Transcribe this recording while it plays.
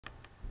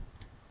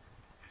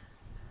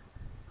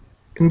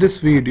In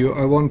this video,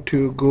 I want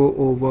to go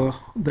over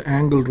the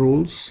angle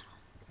rules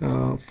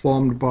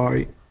formed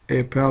by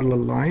a parallel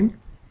line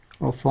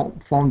or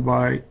formed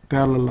by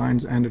parallel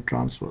lines and a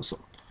transversal.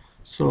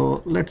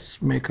 So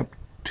let's make up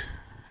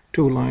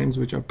two lines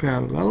which are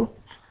parallel.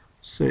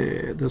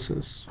 Say this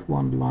is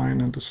one line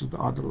and this is the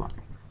other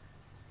line.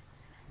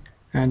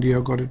 And you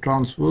have got a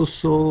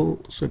transversal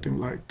sitting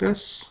like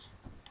this.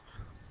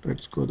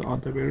 Let's go the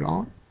other way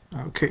around.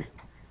 Okay.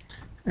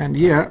 And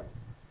here,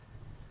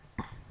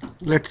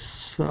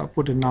 let's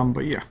put a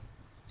number here.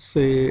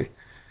 Say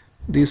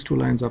these two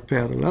lines are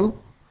parallel.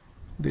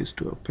 These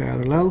two are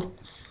parallel.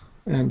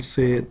 And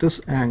say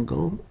this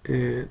angle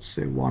is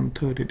say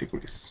 130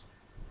 degrees.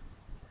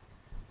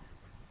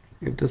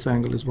 If this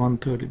angle is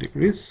 130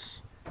 degrees,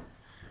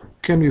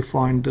 can we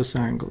find this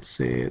angle?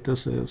 Say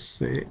this is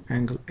say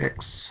angle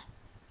X,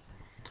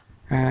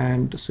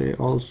 and say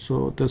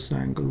also this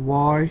angle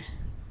Y,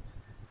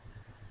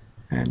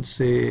 and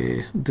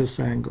say this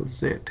angle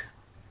Z.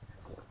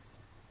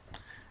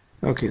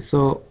 Okay,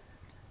 so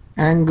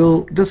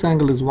this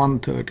angle is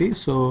 130,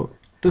 so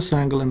this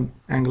angle and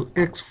angle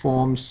X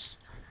forms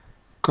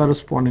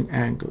corresponding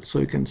angle. So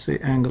you can say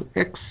angle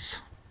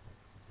X,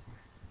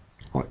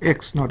 or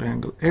X, not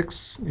angle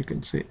X, you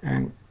can say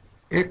angle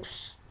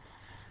X.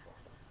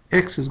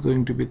 X is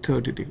going to be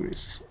 30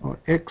 degrees, or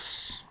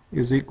X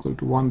is equal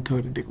to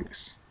 130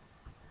 degrees.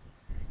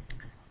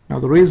 Now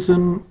the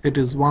reason it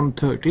is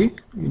 130,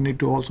 you need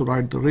to also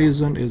write the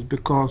reason, is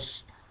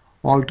because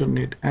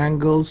alternate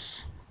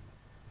angles,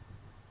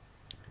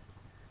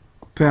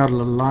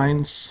 parallel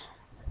lines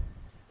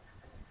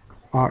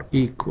are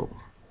equal.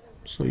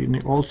 So you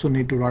also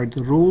need to write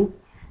the rule.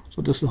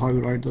 So this is how you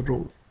write the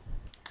rule.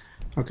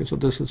 Okay, so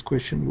this is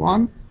question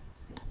 1.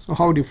 So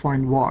how do you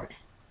find Y?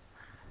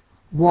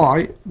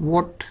 Y,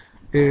 what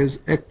is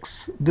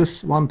X,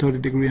 this 130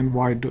 degree and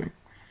Y doing?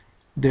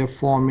 They're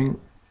forming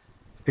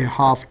a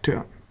half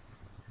turn.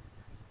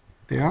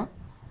 They are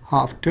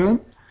half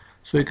turn.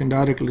 So you can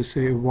directly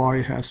say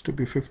Y has to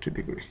be 50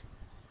 degree.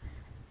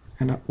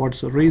 And what's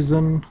the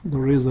reason? The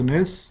reason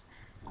is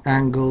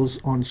angles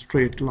on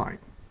straight line.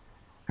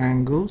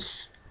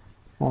 Angles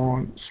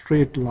on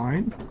straight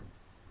line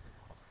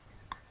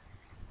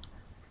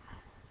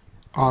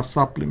are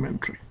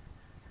supplementary.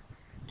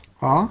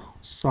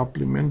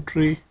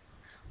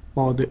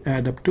 Or they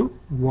add up to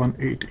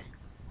 180.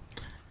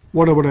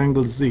 What about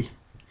angle Z?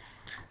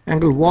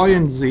 Angle Y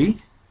and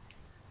Z,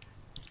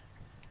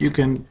 you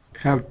can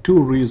have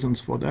two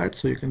reasons for that.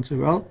 So you can say,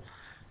 well,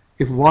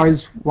 if Y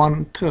is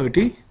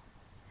 130,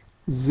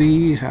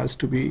 Z has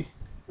to be,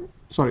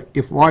 sorry,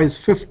 if Y is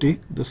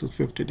 50, this is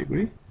 50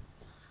 degree.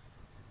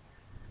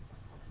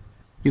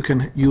 You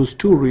can use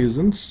two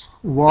reasons.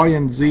 Y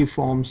and Z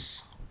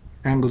forms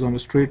angles on a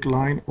straight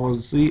line, or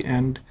Z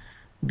and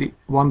the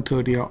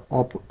 130 are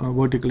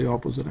vertically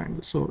opposite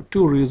angles. So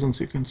two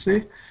reasons you can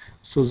say.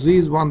 So Z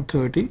is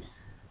 130.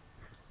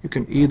 You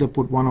can either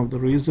put one of the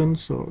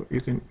reasons. So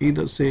you can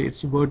either say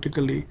it's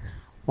vertically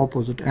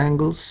opposite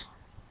angles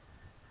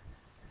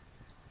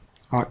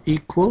are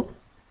equal,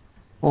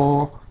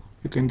 or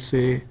you can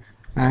say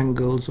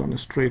angles on a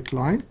straight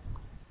line,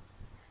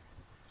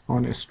 or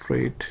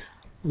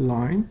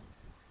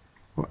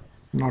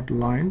not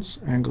lines,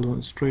 angles on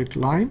a straight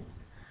line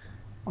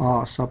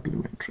are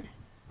supplementary.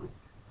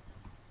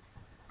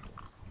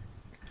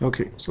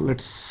 Okay, so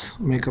let's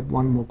make up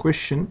one more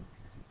question.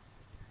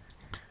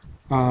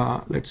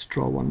 Let's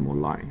draw one more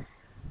line.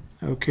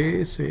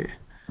 Okay, say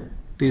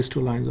these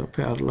two lines are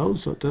parallel,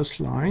 so this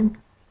line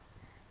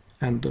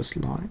and this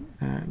line,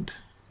 and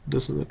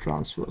this is a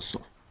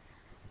transversal.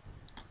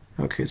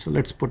 Okay, so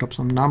let's put up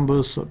some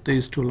numbers. So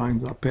these two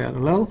lines are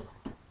parallel.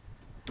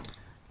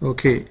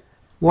 Okay,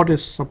 what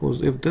is,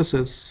 suppose if this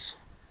is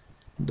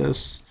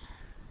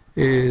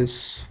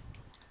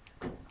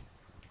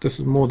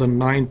more than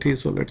 90,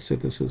 so let's say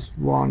this is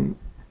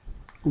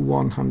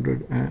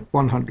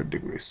 100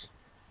 degrees.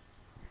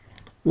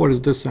 What is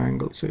this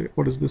angle? Say,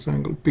 what is this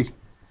angle? P.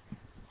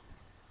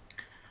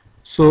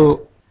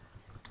 So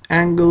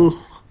angle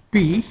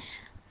P,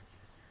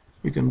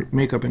 you can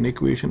make up an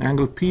equation.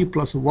 Angle P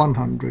plus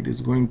 100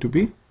 is going to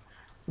be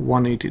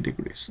 180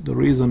 degrees. The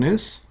reason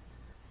is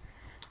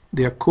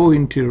they are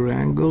co-interior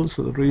angles.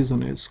 So the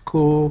reason is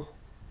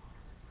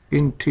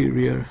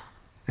co-interior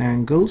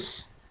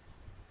angles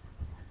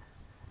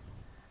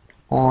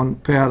on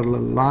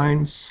parallel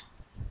lines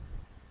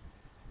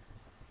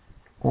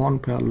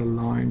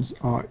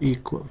are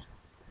equal.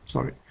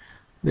 Sorry,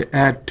 they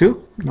add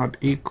to, not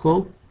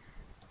equal,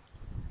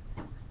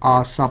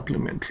 are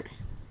supplementary.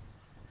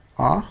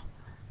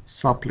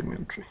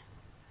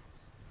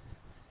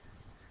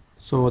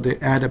 So they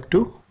add up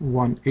to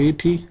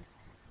 180.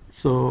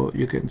 So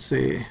you can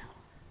say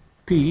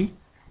P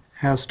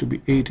has to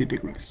be 80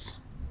 degrees.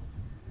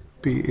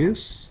 P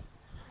is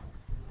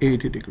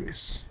 80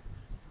 degrees.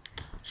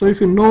 So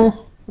if you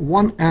know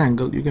one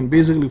angle, you can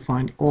basically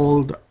find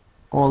all the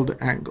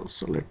angles.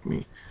 So let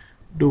me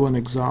do an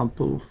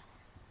example.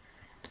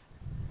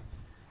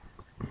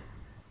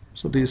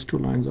 So these two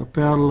lines are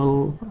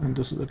parallel and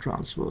this is a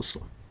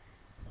transversal.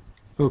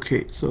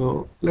 Okay,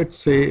 so let's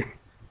say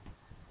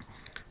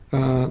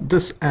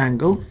this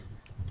angle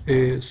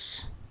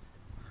is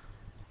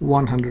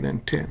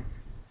 110.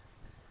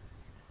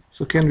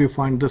 So can we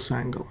find this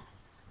angle?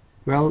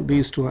 Well,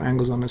 these two are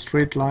angles on a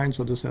straight line,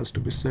 so this has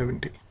to be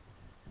 70.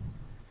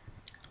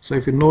 So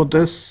if you know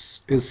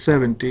this is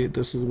 70,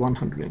 this is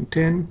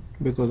 110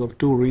 because of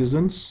two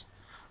reasons: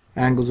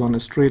 angles on a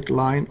straight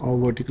line or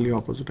vertically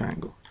opposite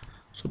angle.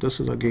 So this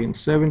is again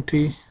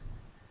 70.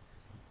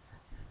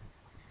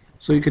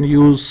 So you can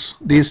use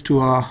these two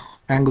are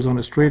angles on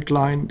a straight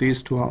line,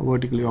 these two are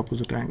vertically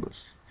opposite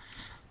angles.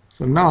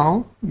 So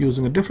now,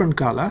 using a different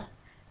color,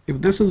 if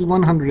this is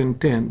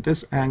 110,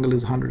 this angle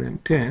is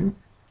 110,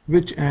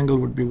 which angle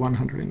would be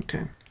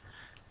 110?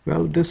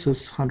 Well, this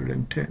is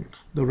 110.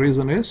 The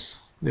reason is,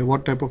 they're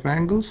what type of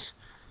angles?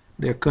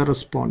 They are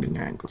corresponding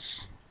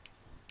angles.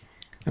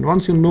 And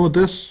once you know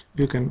this,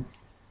 you can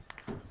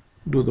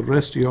do the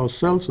rest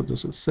yourself. So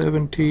this is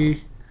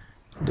 70,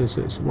 this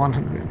is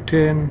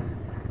 110,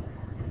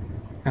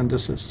 and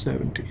this is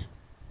 70.